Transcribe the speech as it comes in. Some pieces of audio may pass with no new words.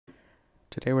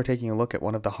Today we're taking a look at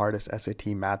one of the hardest SAT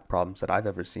math problems that I've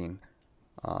ever seen.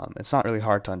 It's not really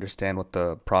hard to understand what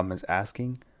the problem is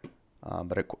asking,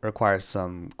 but it requires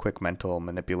some quick mental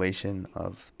manipulation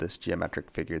of this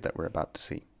geometric figure that we're about to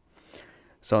see.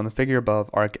 So in the figure above,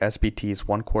 arc SBT is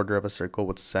 1/4 of a circle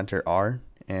with center R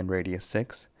and radius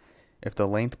 6. If the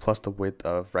length plus the width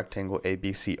of rectangle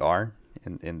ABCR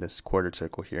in this quartered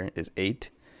circle here is 8,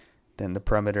 then the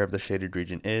perimeter of the shaded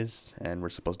region is, and we're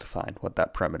supposed to find what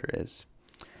that perimeter is.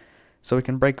 So we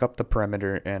can break up the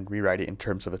perimeter and rewrite it in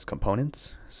terms of its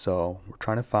components. So we're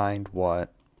trying to find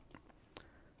what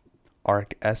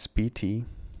arc SBT,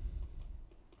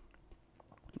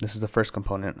 this is the first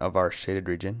component of our shaded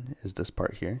region, is this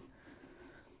part here,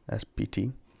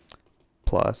 SBT,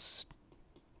 plus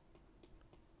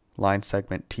line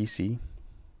segment TC,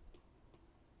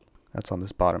 that's on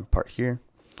this bottom part here,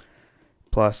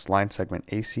 plus line segment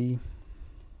AC,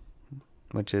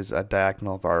 which is a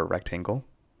diagonal of our rectangle,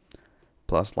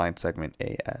 plus line segment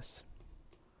AS.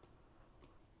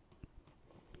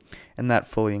 And that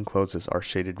fully encloses our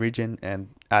shaded region,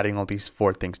 and adding all these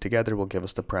four things together will give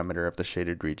us the perimeter of the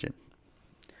shaded region.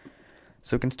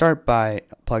 So we can start by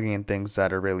plugging in things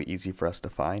that are really easy for us to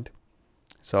find.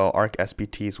 So arc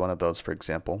SBT is one of those, for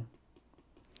example.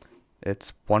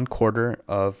 It's 1/4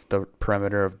 of the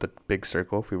perimeter of the big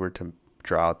circle if we were to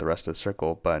draw out the rest of the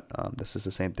circle, but this is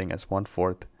the same thing as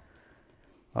 1/4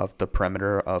 of the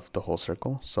perimeter of the whole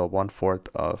circle. So 1/4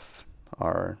 of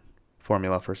our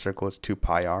formula for a circle is 2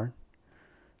 pi r.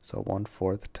 So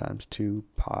 1/4 times 2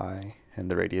 pi, and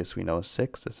the radius we know is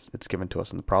 6. It's given to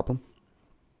us in the problem.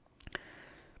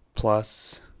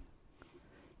 Plus,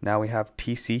 now we have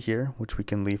TC here, which we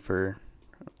can leave for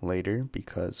later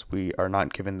because we are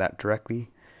not given that directly.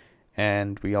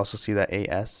 And we also see that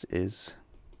AS is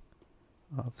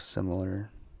of similar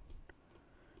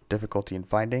difficulty in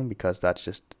finding because that's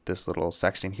just this little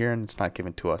section here and it's not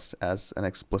given to us as an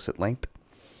explicit length.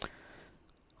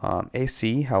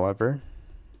 AC, however,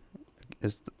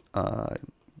 is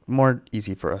more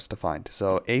easy for us to find.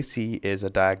 So AC is a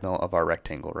diagonal of our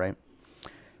rectangle, right?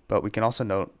 But we can also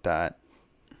note that,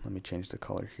 let me change the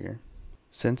color here.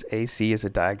 Since AC is a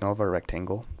diagonal of our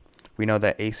rectangle, we know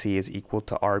that AC is equal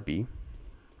to RB.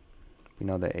 We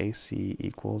know that AC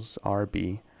equals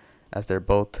RB as they're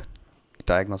both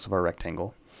diagonals of our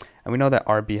rectangle. And we know that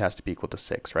RB has to be equal to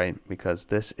 6, right? Because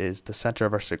this is the center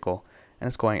of our circle and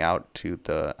it's going out to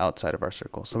the outside of our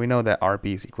circle. So we know that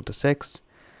RB is equal to 6.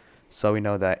 So we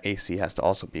know that AC has to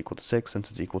also be equal to 6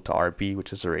 since it's equal to RB,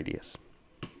 which is the radius.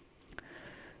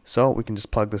 So we can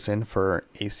just plug this in for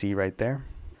AC right there.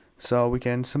 So we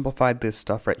can simplify this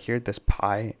stuff right here, this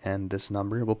pi and this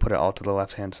number. We'll put it all to the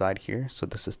left hand side here. So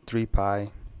this is 3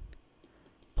 pi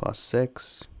plus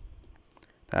 6.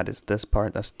 That is this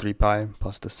part, that's 3 pi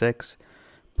plus the 6.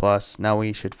 Plus, now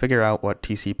we should figure out what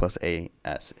TC plus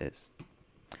AS is.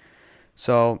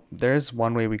 So there's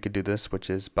one way we could do this, which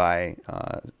is by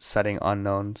setting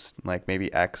unknowns, like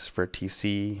maybe X for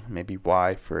TC, maybe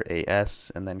Y for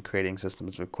AS, and then creating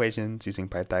systems of equations using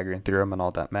Pythagorean theorem and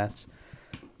all that mess.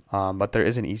 But there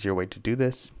is an easier way to do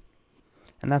this,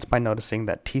 and that's by noticing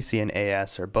that TC and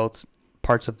AS are both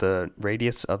parts of the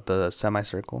radius of the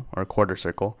semicircle or quarter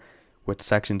circle with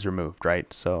sections removed,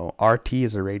 right? So RT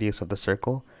is the radius of the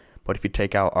circle, but if you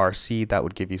take out RC, that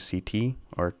would give you CT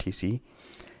or TC.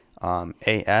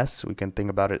 AS, we can think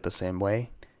about it the same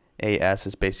way. AS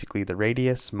is basically the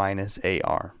radius minus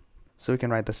AR. So we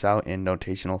can write this out in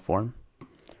notational form.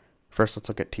 First, let's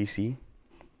look at TC.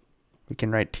 We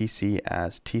can write TC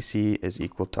as TC is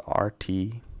equal to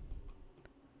RT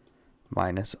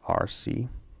minus RC,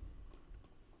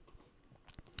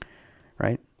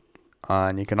 right?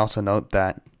 And you can also note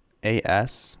that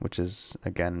AS, which is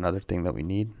again another thing that we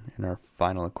need in our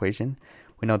final equation,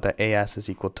 we know that AS is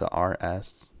equal to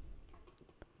RS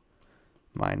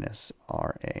minus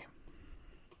RA.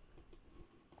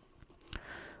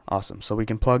 Awesome. So we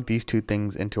can plug these two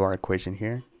things into our equation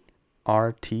here.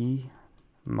 RT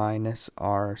minus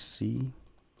RC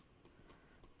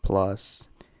plus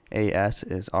AS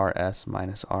is RS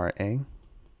minus RA.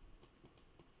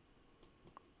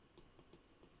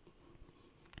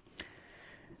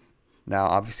 Now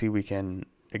obviously we can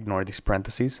ignore these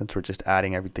parentheses since we're just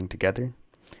adding everything together.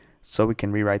 So we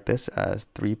can rewrite this as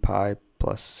 3 pi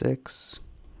plus 6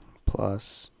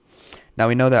 plus, now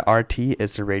we know that RT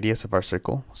is the radius of our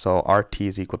circle, so RT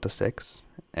is equal to 6.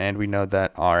 And we know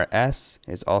that RS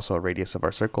is also a radius of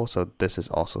our circle, so this is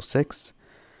also 6.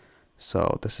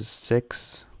 So this is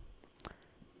 6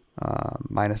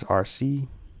 minus RC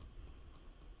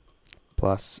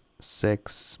plus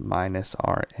 6 minus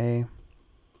RA.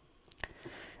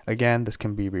 Again, this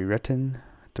can be rewritten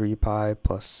 3 pi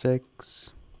plus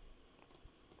 6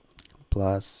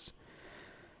 plus,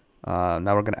 now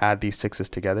we're going to add these 6's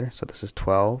together. So this is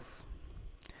 12.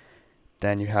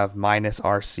 Then you have minus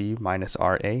RC minus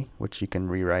RA, which you can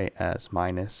rewrite as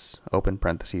minus open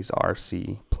parentheses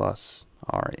RC plus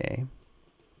RA.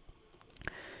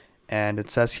 And it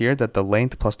says here that the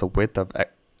length plus the width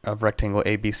of rectangle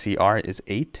ABCR is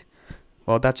 8.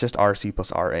 Well, that's just RC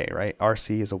plus RA, right?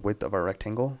 RC is the width of our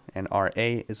rectangle, and RA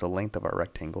is the length of our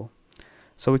rectangle.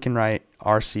 So we can write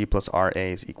RC plus RA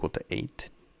is equal to 8.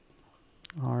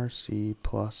 RC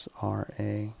plus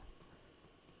RA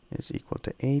is equal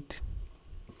to 8.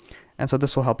 And so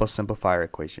this will help us simplify our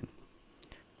equation.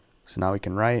 So now we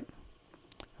can write,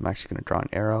 I'm actually going to draw an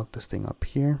arrow, this thing up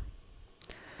here.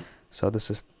 So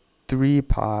this is 3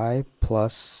 pi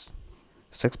plus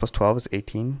 6 plus 12 is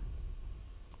 18,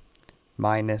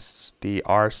 minus the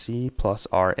RC plus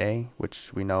RA,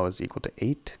 which we know is equal to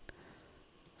 8.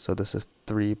 So this is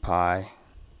 3 pi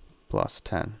plus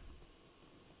 10.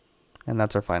 And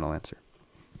that's our final answer.